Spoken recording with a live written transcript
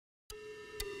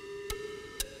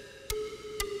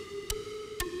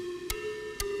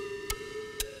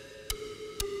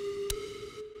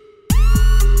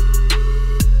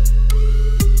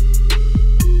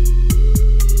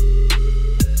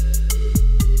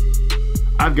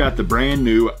I've got the brand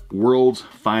new World's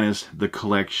Finest The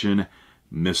Collection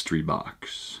mystery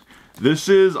box. This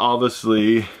is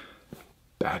obviously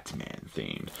Batman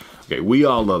themed. Okay, we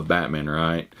all love Batman,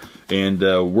 right? And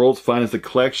World's Finest The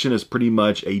Collection is pretty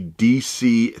much a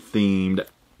DC themed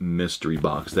mystery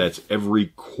box. That's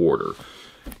every quarter.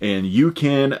 And you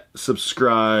can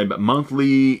subscribe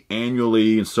monthly,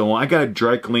 annually, and so on. I got a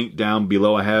direct link down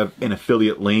below. I have an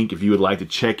affiliate link if you would like to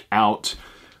check out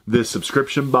this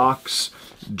subscription box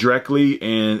directly.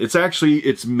 And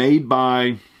it's made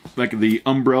by like the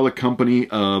umbrella company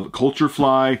of Culture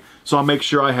Fly. So I'll make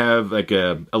sure I have like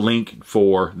a link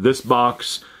for this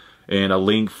box and a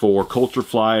link for Culture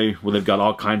Fly where they've got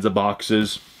all kinds of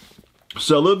boxes.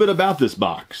 So a little bit about this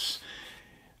box.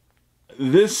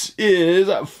 This is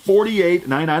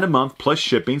 $48.99 a month plus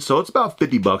shipping, so it's about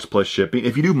 $50 plus shipping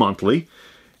if you do monthly.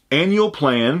 Annual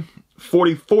plan,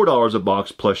 $44 a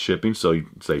box plus shipping, so you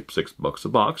say $6 a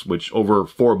box, which over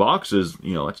 4 boxes,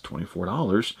 you know, that's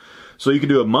 $24. So you can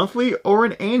do a monthly or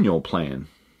an annual plan.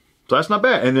 So that's not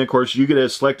bad. And then of course you get to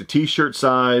select a t-shirt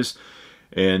size,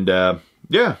 and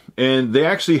yeah, and they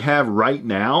actually have right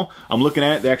now, I'm looking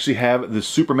at it, they actually have the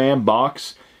Superman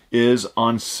box is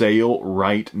on sale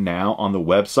right now on the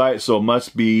website. So it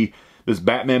must be this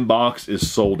Batman box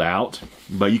is sold out,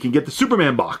 but you can get the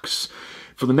Superman box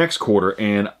for the next quarter.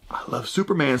 And I love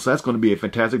Superman, so that's going to be a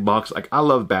fantastic box. Like, I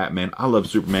love Batman, I love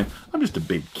Superman. I'm just a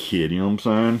big kid, you know what I'm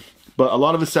saying? But a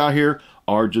lot of us out here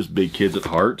are just big kids at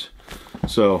heart.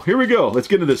 So here we go. Let's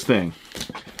get into this thing.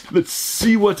 Let's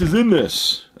see what is in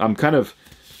this. I'm kind of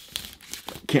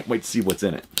can't wait to see what's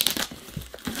in it.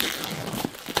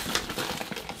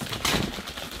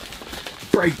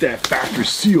 Break that factory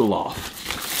seal off.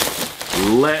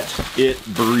 Let it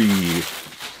breathe.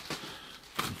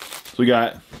 So we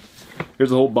got,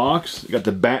 here's the whole box. We got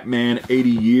the Batman 80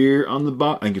 year on the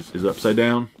box. I think it's upside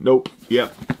down. Nope.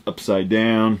 Yep. Upside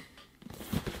down.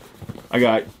 I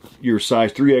got your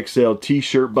size 3XL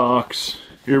t-shirt box.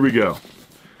 Here we go.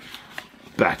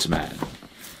 Batman.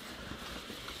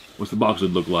 What's the box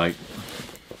would look like?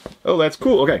 Oh, that's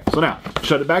cool. Okay, so now,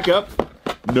 shut it back up.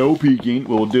 No peeking.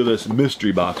 We'll do this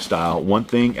mystery box style, one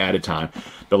thing at a time.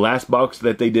 The last box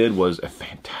that they did was a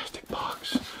fantastic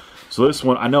box. So this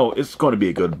one, I know it's going to be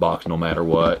a good box no matter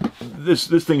what. This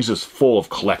thing's just full of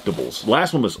collectibles. The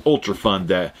last one was ultra fun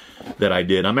that I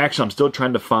did. I'm still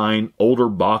trying to find older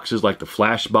boxes like the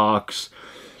Flash box.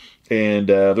 And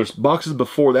there's boxes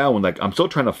before that one, like I'm still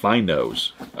trying to find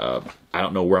those. I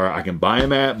don't know where I can buy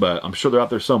them at, but I'm sure they're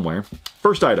out there somewhere.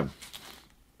 First item.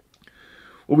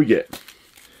 What we get?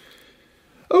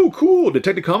 Oh, cool.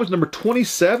 Detective Comics number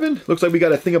 27. Looks like we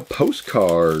got a thing of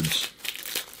postcards.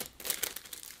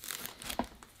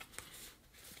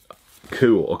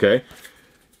 Cool, okay.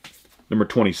 Number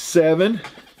 27.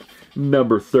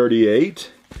 Number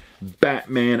 38.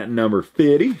 Batman number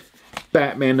 50.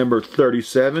 Batman number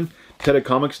 37. Detective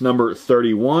Comics number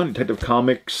 31. Detective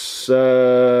Comics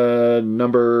number...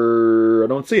 I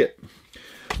don't see it.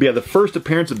 But yeah, the first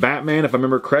appearance of Batman, if I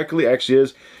remember correctly, actually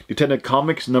is Detective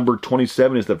Comics number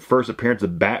 27 is the first appearance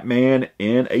of Batman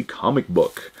in a comic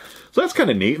book. So that's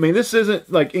kind of neat. I mean, this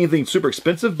isn't like anything super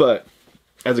expensive, but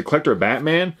as a collector of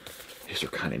Batman, these are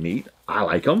kind of neat. I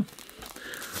like them.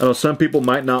 I know some people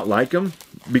might not like them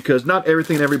because not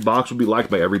everything in every box will be liked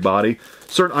by everybody.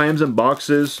 Certain items in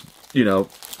boxes, you know,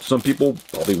 some people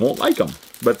probably won't like them,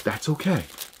 but that's okay.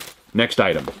 Next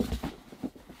item.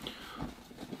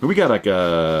 We got like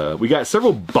we got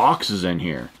several boxes in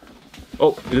here.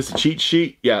 Oh, is this a cheat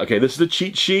sheet? Yeah, okay, this is a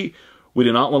cheat sheet. We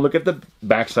do not want to look at the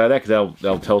back side of that because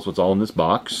that'll tell us what's all in this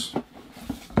box.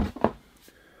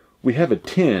 We have a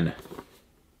tin.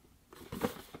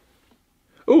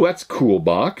 Oh, that's a cool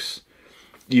box.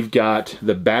 You've got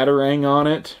the Batarang on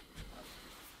it.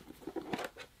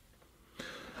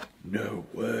 No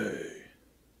way.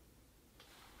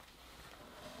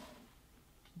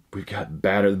 We've got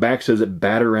the back says it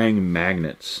Batarang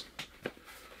magnets.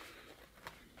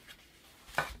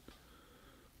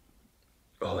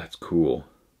 Oh, that's cool.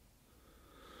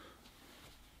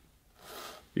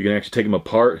 You can actually take them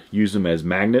apart, use them as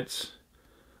magnets.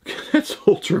 That's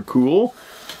ultra cool.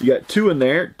 You got 2 in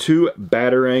there, 2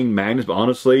 Batarang magnets, but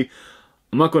honestly,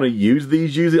 I'm not going to use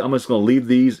these usually. I'm just going to leave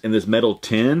these in this metal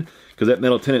tin because that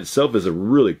metal tin itself is a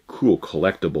really cool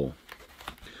collectible.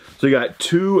 So you got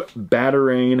 2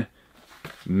 Batarang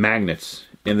magnets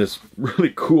in this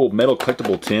really cool metal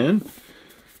collectible tin.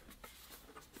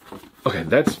 Okay,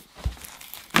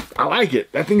 I like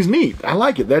it. That thing's neat. I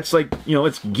like it. That's like, you know,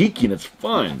 it's geeky and it's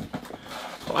fun.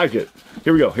 I like it.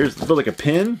 Here we go. It feels like a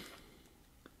pin.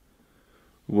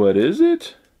 What is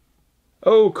it?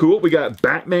 Oh, cool. We got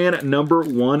Batman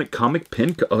 #1 comic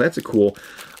pin. Oh, that's a cool.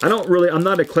 I'm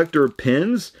not a collector of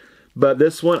pins, but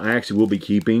this one I actually will be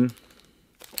keeping.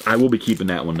 I will be keeping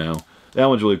that one now. That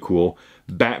one's really cool.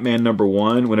 Batman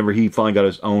 #1, whenever he finally got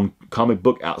his own comic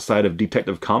book outside of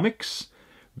Detective Comics.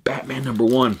 Batman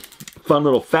 .1. Fun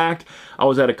little fact, I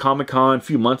was at a Comic-Con a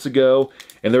few months ago,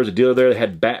 and there was a dealer there that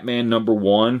had Batman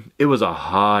 #1. It was a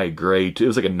high grade. It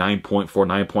was like a 9.4,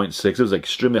 9.6. It was like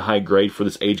extremely high grade for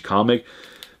this age comic.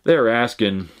 They were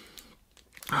asking,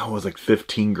 it was like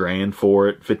 15 grand for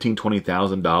it,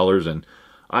 $20,000, and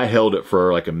I held it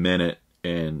for like a minute,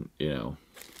 and you know,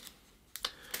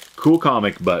 cool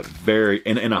comic, but very,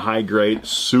 in a high grade,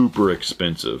 super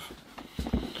expensive.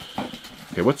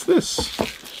 Okay, what's this?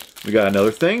 We got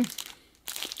another thing.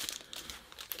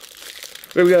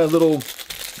 We got a little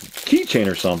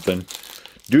keychain or something.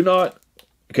 Do not,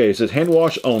 okay, it says hand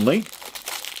wash only.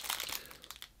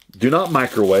 Do not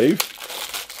microwave.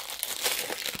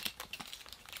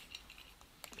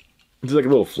 Is it like a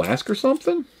little flask or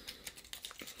something?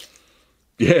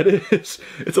 Yeah, it is.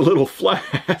 It's a little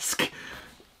flask.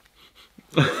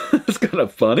 It's kind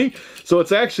of funny. So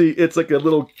it's actually, it's like a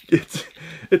little, it's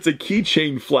a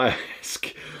keychain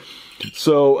flask.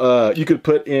 So you could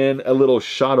put in a little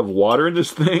shot of water in this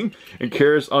thing and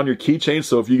carry it on your keychain.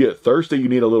 So if you get thirsty, you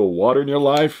need a little water in your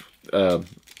life,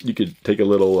 you could take a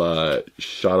little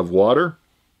shot of water.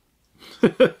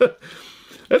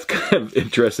 That's kind of an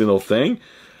interesting little thing.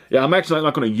 Yeah, I'm actually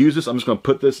not going to use this. I'm just going to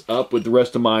put this up with the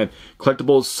rest of my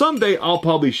collectibles. Someday I'll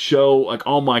probably show like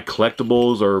all my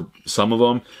collectibles or some of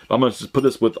them. But I'm going to just put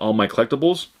this with all my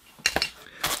collectibles.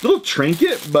 Little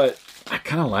trinket, but I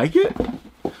kind of like it.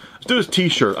 Let's do this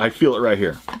t-shirt. I feel it right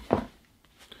here.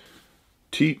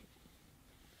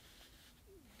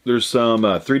 There's some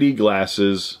 3D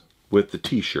glasses with the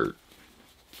t-shirt.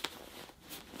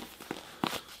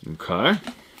 Okay.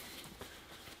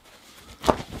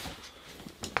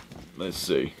 Let's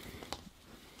see.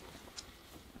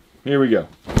 Here we go.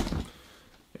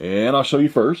 And I'll show you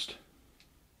first.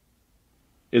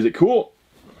 Is it cool?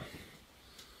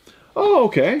 Oh,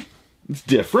 okay. It's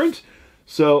different.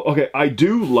 So, okay, I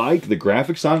do like the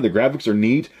graphics on it. The graphics are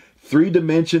neat.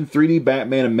 3-dimension, 3D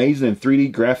Batman, amazing in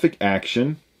 3D graphic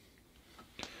action.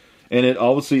 And it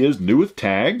obviously is new with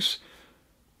tags.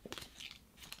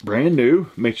 Brand new.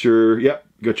 Make sure, yep,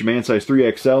 got your man size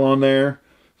 3XL on there.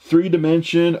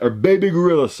 3-dimension, or baby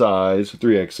gorilla size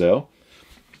 3XL.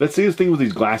 Let's see this thing with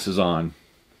these glasses on.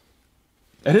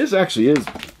 It is actually is.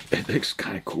 It looks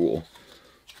kind of cool.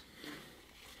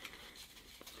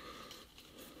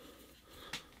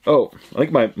 Oh, I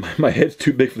think my head's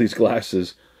too big for these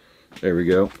glasses. There we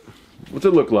go. What's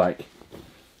it look like?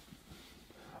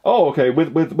 Oh, okay.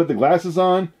 With the glasses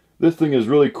on, this thing is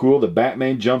really cool. The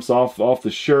Batman jumps off the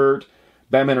shirt.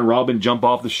 Batman and Robin jump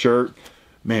off the shirt.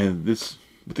 Man, this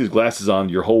with these glasses on,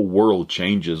 your whole world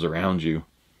changes around you.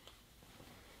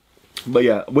 But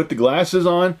yeah, with the glasses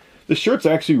on, the shirt's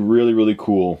actually really, really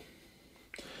cool.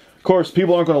 Of course,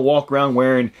 people aren't going to walk around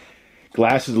wearing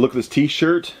glasses to look at this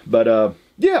t-shirt, but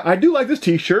yeah, I do like this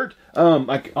t-shirt.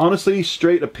 Like, honestly,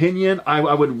 straight opinion,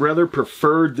 I would rather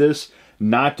prefer this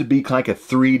not to be like a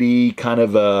 3D kind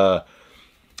of a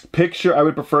picture. I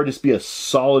would prefer just be a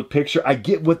solid picture. I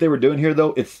get what they were doing here,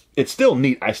 though. It's still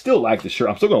neat. I still like the shirt.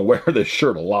 I'm still going to wear this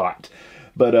shirt a lot.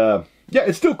 But yeah,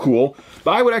 it's still cool.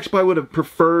 But I would actually probably would have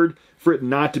preferred for it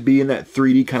not to be in that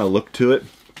 3D kind of look to it.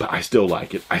 But I still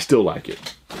like it. I still like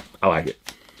it. I like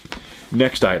it.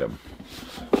 Next item.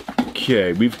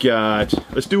 Okay, we've got,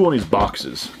 let's do one of these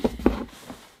boxes.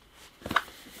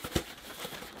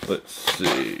 Let's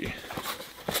see.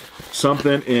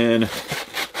 Something in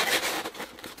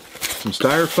some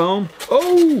styrofoam.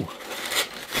 Oh!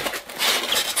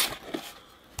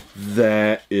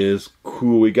 That is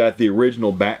cool. We got the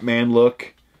original Batman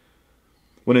look.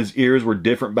 When his ears were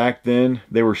different back then,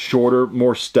 they were shorter,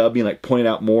 more stubby, and like pointed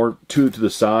out more to the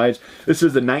sides. This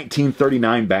is the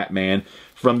 1939 Batman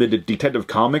from the Detective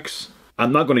Comics.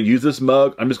 I'm not going to use this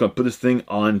mug. I'm just going to put this thing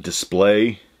on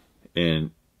display.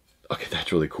 And, okay,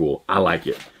 that's really cool. I like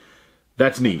it.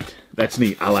 That's neat. That's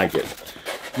neat. I like it.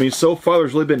 I mean, so far,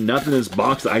 there's really been nothing in this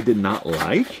box that I did not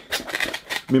like.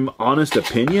 I mean, my honest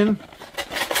opinion.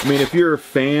 I mean, if you're a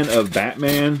fan of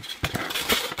Batman,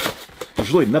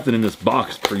 there's really nothing in this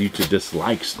box for you to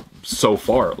dislike so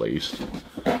far, at least.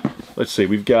 Let's see.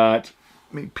 We've got,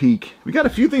 let me peek. We got a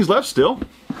few things left still.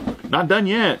 Not done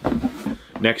yet.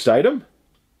 Next item.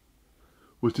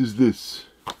 What is this?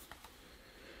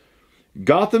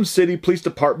 Gotham City Police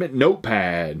Department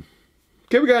notepad.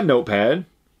 Okay, we got a notepad.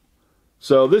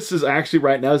 So this is actually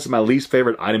right now, this is my least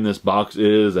favorite item in this box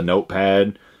is a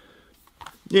notepad.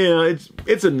 Yeah,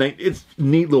 it's a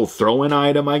neat little throw-in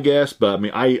item, I guess. But I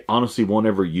mean, I honestly won't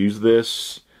ever use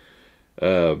this.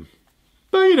 But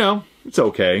you know, it's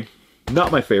okay.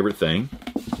 Not my favorite thing,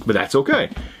 but that's okay.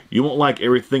 You won't like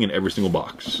everything in every single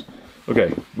box.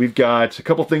 Okay, we've got a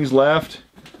couple things left.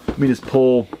 Let me just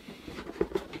pull.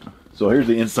 So here's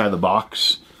the inside of the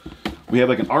box. We have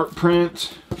like an art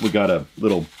print. We got a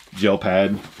little gel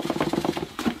pad.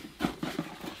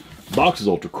 Box is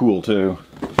ultra cool too.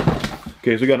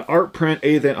 Okay, so we got an art print.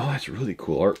 Oh, that's a really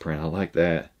cool art print. I like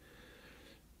that.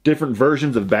 Different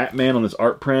versions of Batman on this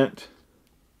art print.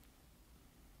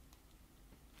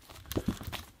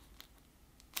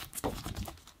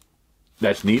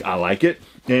 That's neat. I like it.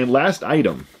 And last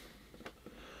item.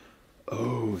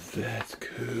 Oh, that's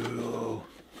cool.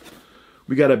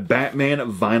 We got a Batman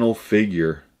vinyl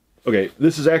figure. Okay,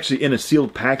 this is actually in a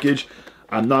sealed package.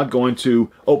 I'm not going to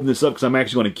open this up because I'm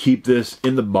actually going to keep this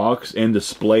in the box and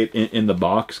display it in the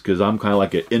box because I'm kind of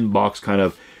like an in-box kind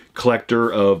of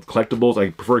collector of collectibles.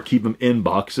 I prefer to keep them in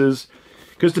boxes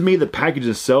because to me the package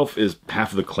itself is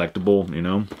half of the collectible, you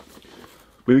know.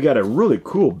 We got a really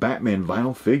cool Batman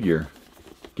vinyl figure.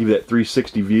 Give you that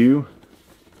 360 view.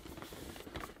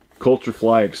 Culture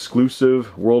Fly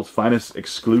exclusive. World's Finest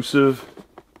exclusive.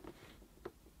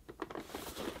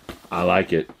 I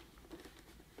like it.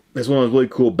 It's one of those really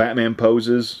cool Batman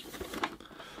poses.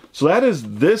 So that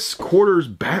is this quarter's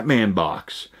Batman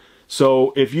box.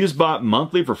 So if you just bought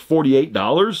monthly for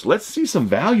 $48, let's see some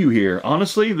value here.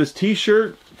 Honestly, this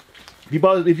t-shirt,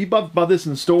 if you bought this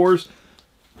in stores,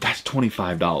 that's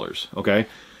 $25, okay?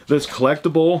 This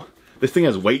collectible, this thing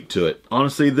has weight to it.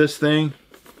 Honestly, this thing,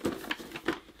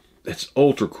 it's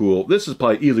ultra cool. This is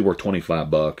probably easily worth 25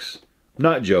 bucks.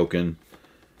 Not joking.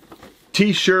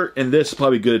 T-shirt and this is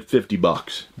probably good 50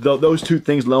 bucks. Those two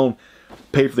things alone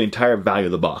pay for the entire value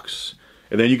of the box.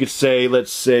 And then you could say,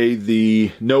 let's say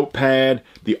the notepad,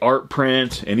 the art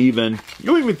print, and even,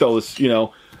 you even throw this, you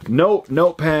know,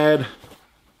 notepad,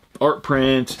 art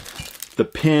print, the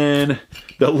pen,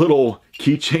 the little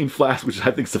keychain flask, which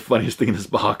I think is the funniest thing in this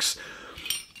box.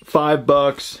 5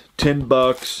 bucks, 10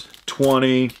 bucks,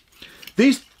 20.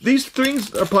 These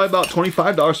things are probably about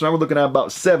 $25, so now we're looking at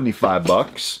about 75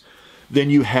 bucks. Then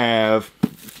you have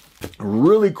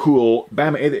really cool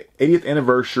Batman 80th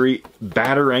anniversary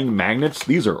Batarang magnets.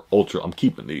 These are ultra. I'm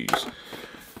keeping these.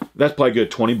 That's probably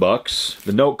good 20 bucks.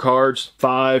 The note cards,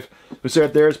 5. We say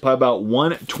right there it's probably about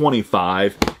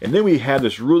 125. And then we have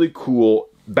this really cool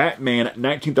Batman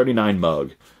 1939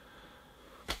 mug.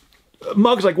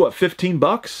 Mug's like what, 15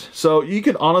 bucks? So you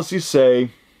can honestly say,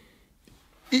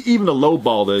 even to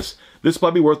lowball this is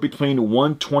probably worth between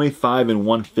 $125 and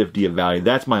 $150 of value.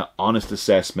 That's my honest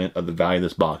assessment of the value of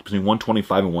this box, between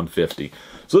 $125 and $150.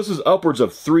 So this is upwards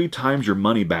of 3 times your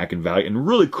money back in value, and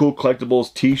really cool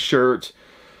collectibles, t-shirts.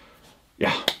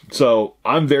 Yeah, so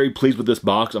I'm very pleased with this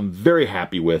box. I'm very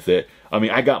happy with it. I mean,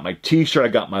 I got my t-shirt, I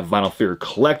got my vinyl figure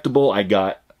collectible, I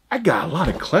got a lot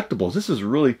of collectibles.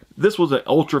 This was an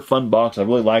ultra fun box. I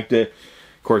really liked it.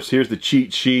 Of course, here's the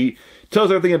cheat sheet. Tells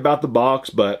everything about the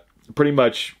box, but pretty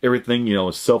much everything, you know,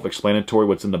 is self-explanatory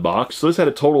what's in the box. So this had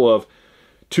a total of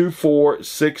 2, 4,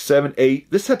 6, 7,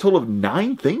 8. This had a total of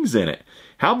 9 things in it.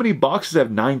 How many boxes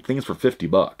have 9 things for 50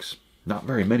 bucks? Not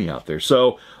very many out there.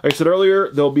 So, like I said earlier,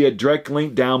 there'll be a direct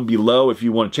link down below if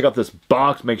you want to check out this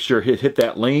box. Make sure hit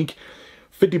that link.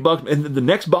 50 bucks. And the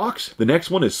next box, the next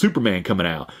one is Superman coming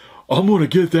out. I'm going to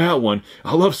get that one.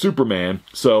 I love Superman.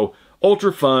 So,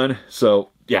 ultra fun. So,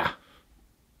 yeah.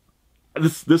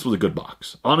 This was a good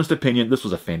box. Honest opinion, this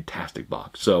was a fantastic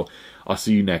box. So, I'll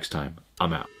see you next time.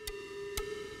 I'm out.